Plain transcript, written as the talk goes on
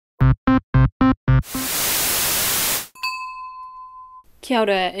Kia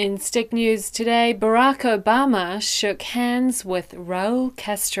ora. In Stick News today, Barack Obama shook hands with Joel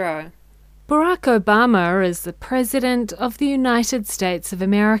Castro. Barack Obama is the President of the United States of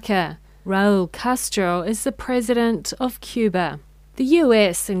America. Joel Castro is the President of Cuba. The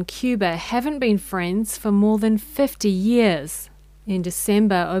US and Cuba haven't been friends for more than 50 years. In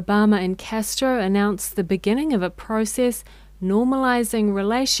December, Obama and Castro announced the beginning of a process normalizing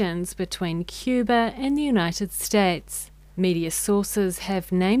relations between Cuba and the United States. Media sources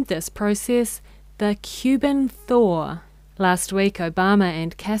have named this process the Cuban Thaw. Last week, Obama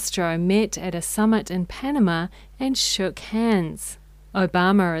and Castro met at a summit in Panama and shook hands.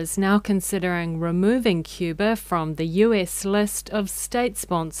 Obama is now considering removing Cuba from the US list of state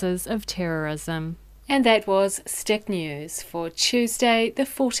sponsors of terrorism. And that was Stick News for Tuesday, the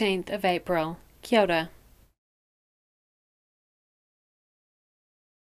 14th of April. Kia ora.